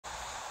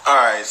All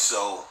right,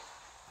 so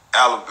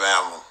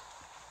Alabama,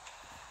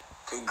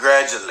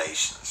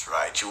 congratulations,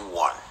 right? You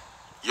won.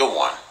 You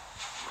won,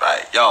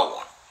 right? Y'all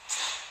won.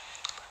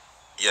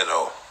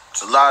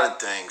 It's a lot of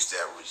things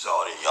that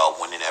resulted in y'all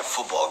winning that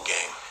football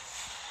game,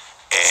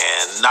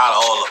 and not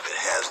all of it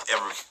has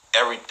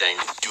everything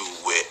to do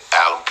with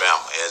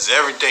Alabama. It has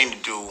everything to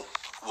do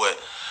with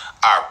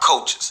our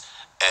coaches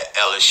at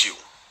LSU.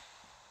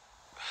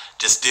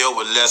 This deal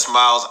with Les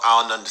Miles,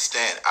 I don't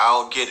understand. I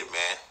don't get it,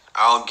 man.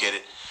 I don't get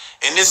it.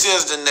 And this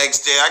is the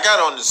next day. I got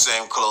on the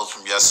same clothes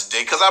from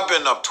yesterday because I've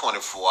been up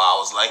 24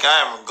 hours. Like,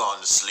 I haven't gone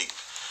to sleep.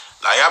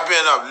 Like, I've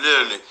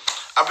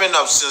been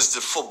up since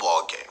the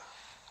football game,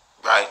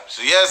 right?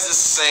 So, yes,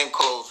 it's the same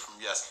clothes from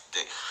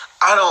yesterday.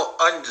 I don't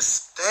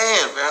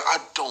understand, man. I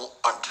don't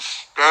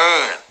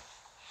understand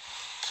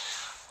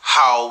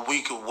how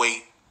we could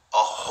wait a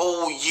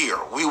whole year.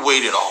 We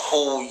waited a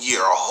whole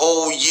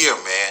year,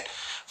 man,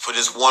 for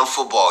this one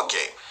football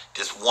game,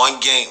 this one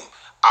game.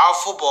 Our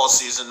football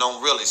season don't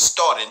really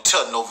start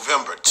until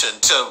November,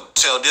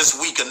 till this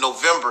week of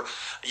November.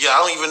 Yeah,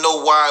 I don't even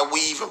know why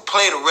we even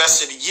play the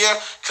rest of the year,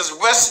 because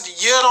the rest of the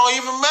year don't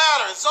even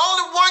matter. It's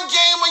only one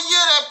game a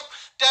year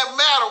that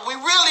matter. We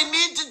really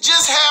need to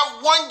just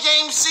have one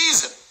game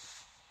season.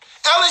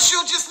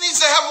 LSU just needs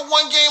to have a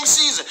one-game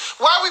season.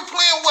 Why are we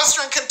playing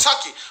Western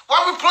Kentucky? Why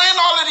are we playing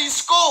all of these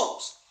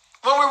schools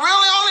when we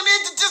really only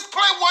need to just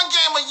play one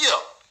game a year?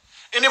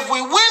 And if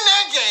we win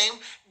that game,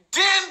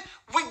 then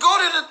we go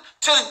to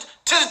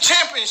the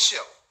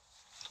championship.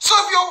 So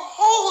if your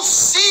whole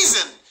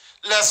season,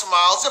 Les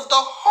Miles, if the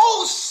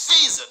whole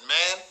season,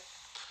 man,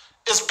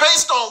 is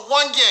based on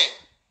one game,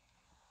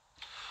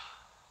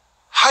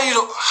 how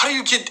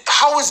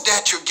is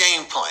that your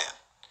game plan?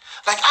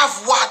 Like,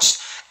 I've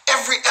watched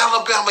every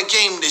Alabama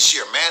game this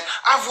year, man.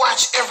 I've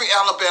watched every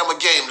Alabama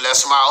game,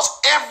 Les Miles.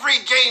 Every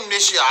game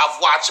this year I've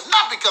watched them.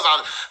 Not because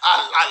I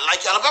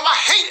like Alabama. I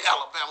hate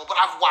Alabama, but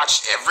I've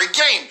watched every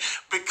game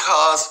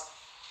because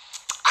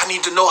I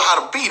need to know how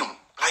to beat them.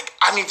 Like,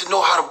 I need to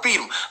know how to beat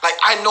them. Like,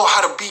 I know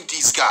how to beat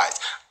these guys.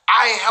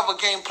 I have a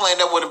game plan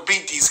that would have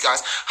beat these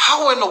guys.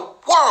 How in the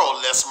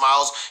world, Les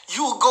Miles,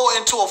 you would go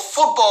into a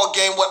football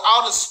game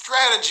without a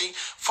strategy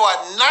for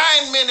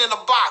 9 men in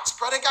a box?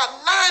 Bro, they got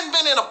 9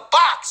 men in a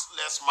box,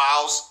 Les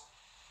Miles.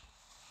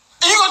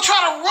 And you're going to try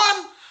to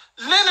run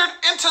Leonard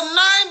into 9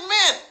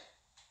 men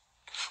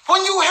when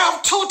you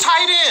have 2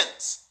 tight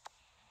ends.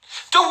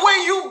 The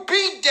way you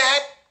beat that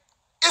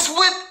is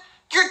with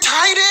your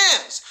tight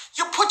ends.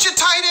 You put your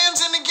tight ends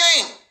in the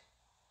game.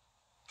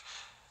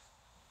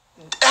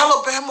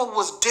 Alabama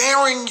was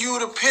daring you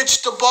to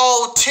pitch the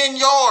ball 10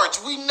 yards.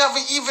 We never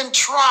even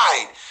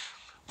tried.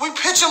 We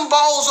pitching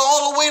balls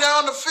all the way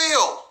down the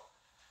field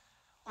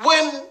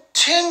when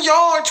 10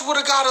 yards would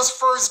have got us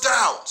first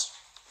downs.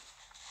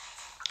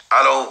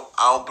 I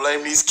don't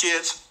blame these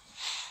kids.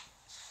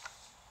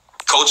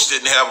 Coach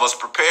didn't have us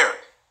prepared.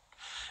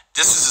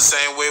 This is the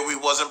same way we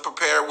wasn't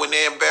prepared when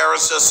they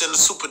embarrassed us in the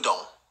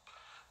Superdome.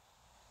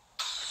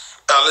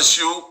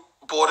 LSU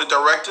board of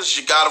directors,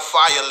 you got to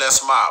fire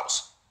Les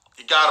Miles.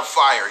 You got to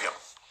fire him.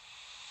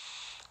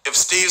 If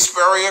Steve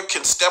Spurrier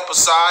can step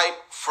aside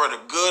for the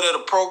good of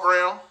the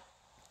program,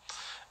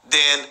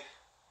 then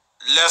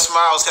Les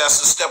Miles has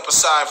to step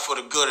aside for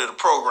the good of the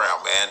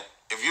program, man.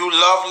 If you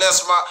love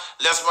Les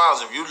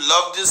Miles, if you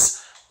love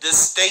this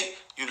state,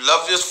 you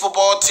love this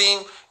football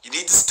team, you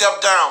need to step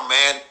down,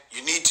 man.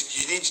 You need to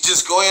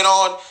just go in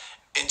on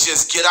and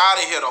just get out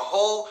of here.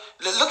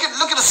 Look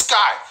at the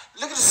sky.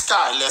 Look at the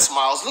sky, Les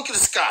Miles. Look at the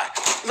sky.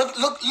 Look.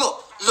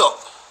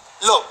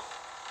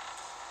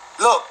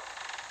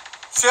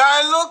 See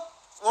how it look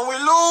when we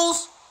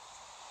lose?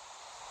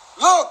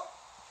 Look.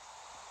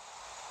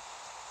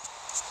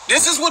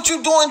 This is what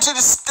you're doing to the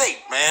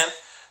state, man.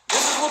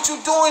 This is what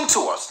you're doing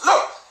to us.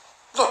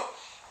 Look.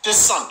 This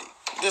Sunday.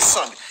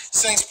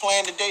 Saints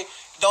playing today.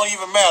 Don't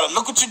even matter.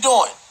 Look what you're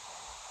doing.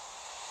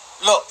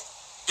 Look.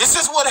 This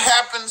is what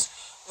happens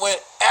when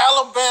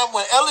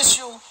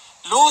LSU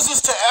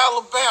loses to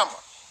Alabama.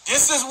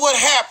 This is what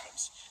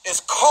happens. It's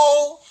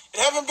cold. It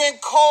haven't been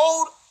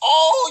cold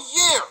all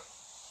year.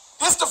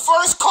 This is the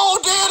first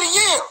cold day of the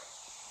year.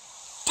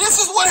 This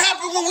is what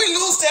happened when we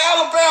lose to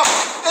Alabama.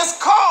 It's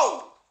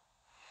cold.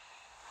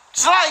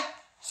 It's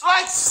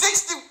like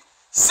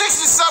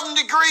 60-something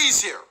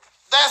degrees here.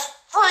 That's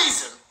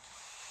freezing.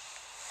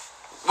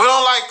 We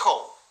don't like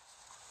cold.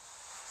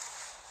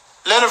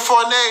 Leonard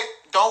Fournette,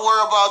 don't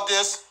worry about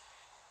this.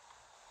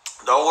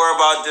 Don't worry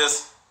about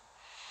this.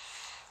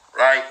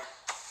 Right?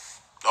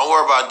 Don't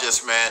worry about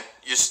this, man.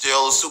 You're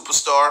still a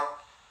superstar.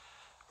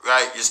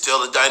 Right? You're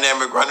still a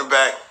dynamic running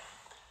back.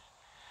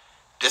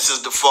 This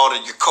is the fault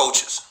of your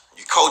coaches.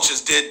 Your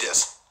coaches did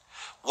this.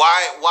 Why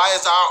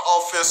is our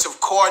offensive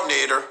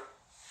coordinator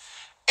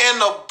in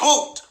the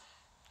boot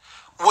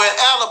when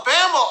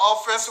Alabama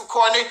offensive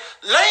coordinator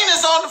Lane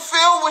is on the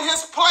field with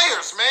his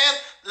players, man?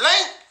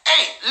 Lane,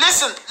 hey,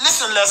 listen,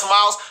 Les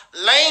Miles.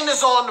 Lane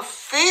is on the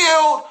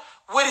field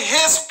with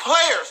his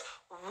players.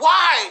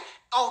 Why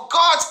on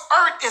God's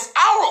earth is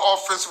our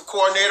offensive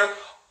coordinator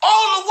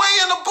all the way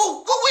in the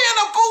boot? What we in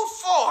the boot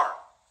for?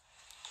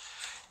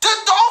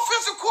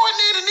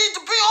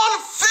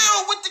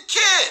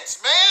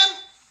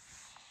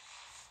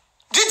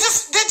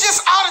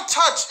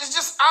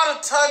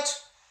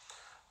 touch.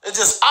 They're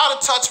just out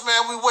of touch,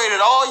 man. We waited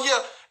all year.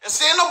 And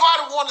see, ain't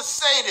nobody want to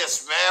say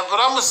this, man,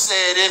 but I'm going to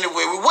say it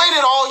anyway. We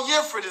waited all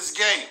year for this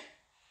game.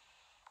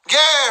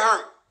 Yeah, it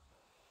hurt.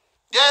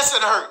 Yes,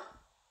 it hurt.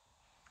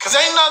 Because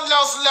ain't nothing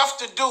else left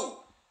to do.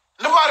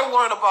 Nobody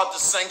worried about the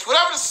Saints.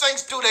 Whatever the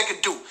Saints do, they can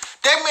do.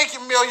 They're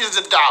making millions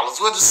of dollars.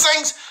 If the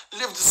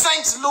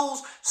Saints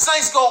lose,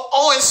 Saints go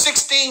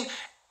 0-16,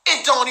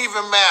 it don't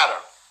even matter.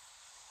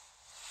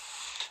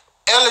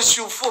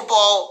 LSU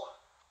football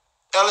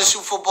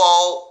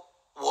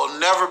will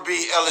never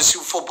be LSU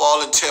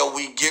football until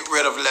we get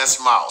rid of Les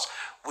Miles.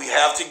 We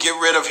have to get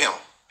rid of him.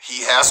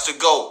 He has to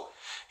go.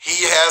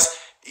 He has.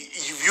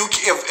 If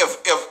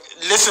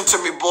listen to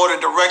me, board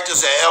of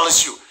directors at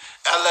LSU,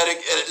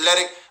 athletic.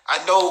 I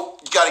know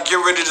you got to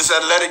get rid of this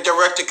athletic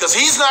director because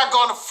he's not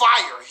going to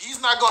fire. He's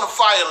not going to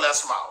fire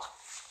Les Miles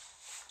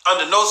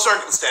under no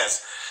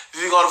circumstance. If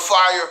you're going to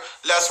fire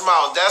Les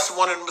Miles, that's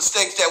one of the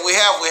mistakes that we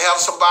have. We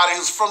have somebody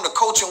who's from the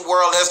coaching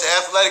world as the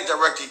athletic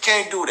director. You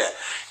can't do that.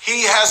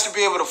 He has to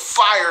be able to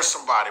fire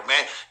somebody,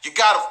 man. You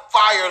got to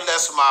fire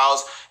Les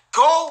Miles.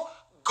 Go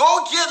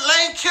get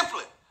Lane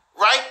Kiffin,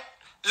 right?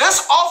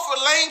 Let's offer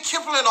Lane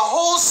Kiffin the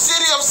whole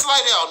city of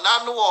Slidell,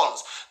 not New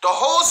Orleans. The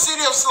whole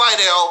city of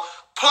Slidell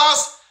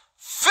plus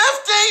 $15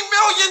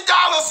 million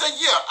a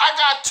year. I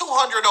got 200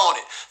 on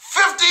it.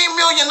 $15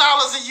 million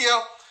a year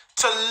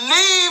to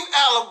leave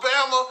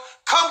Alabama,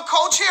 come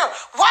coach here.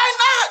 Why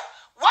not?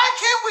 Why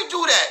can't we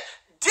do that?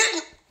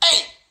 Didn't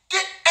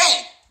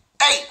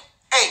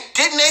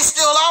they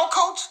steal our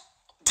coach?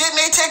 Didn't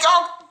they take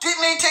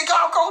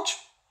our coach?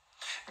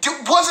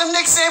 Wasn't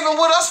Nick Saban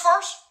with us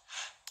first?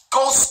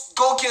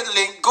 Go get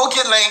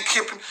Lane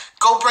Kiffin.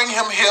 Go bring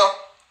him here.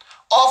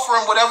 Offer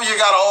him whatever you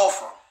got to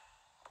offer.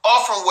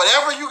 Offer him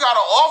whatever you got to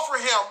offer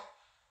him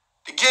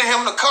to get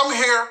him to come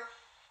here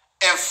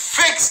and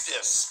fix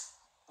this.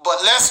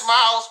 But Les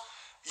Miles,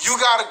 you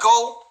got to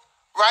go,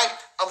 right?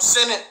 I'm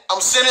sending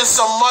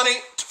some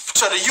money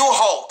to the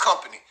U-Haul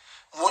company.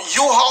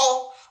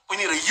 We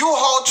need a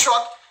U-Haul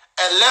truck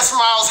at Les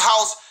Miles'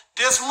 house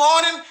this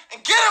morning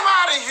and get him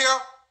out of here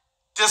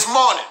this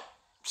morning.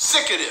 I'm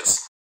sick of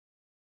this.